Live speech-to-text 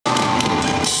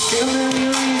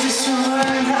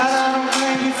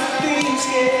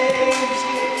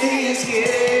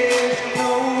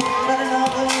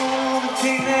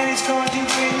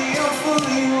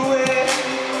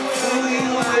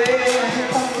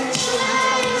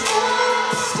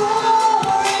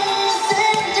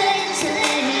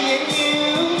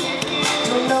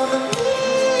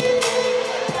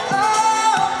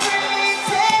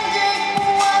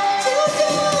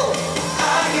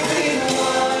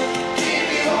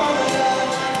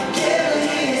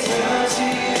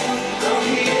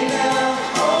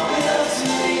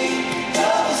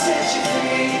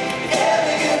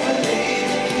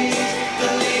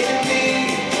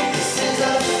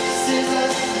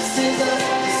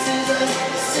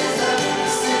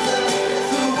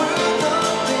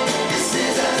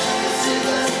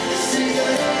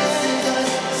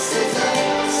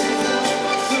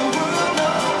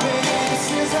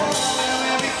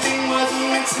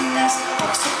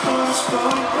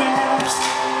Photographs,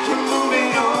 you're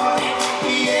moving on,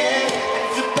 yeah. And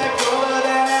flip back over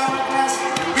that hourglass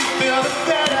and refill the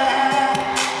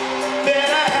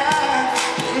better half.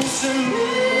 It's a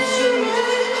miracle,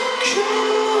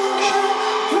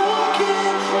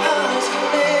 broken hearts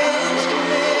command.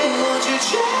 Won't you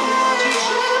try?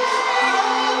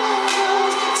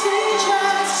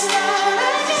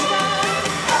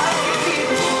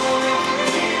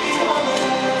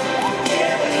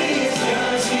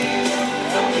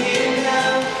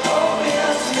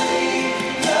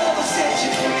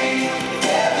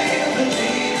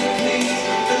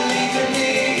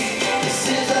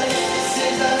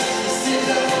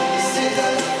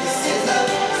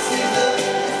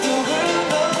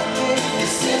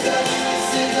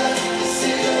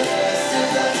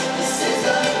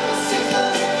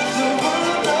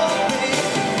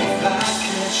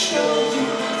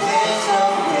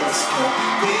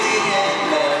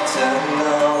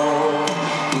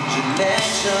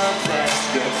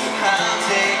 I'll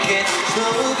take it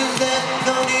slow, 'cause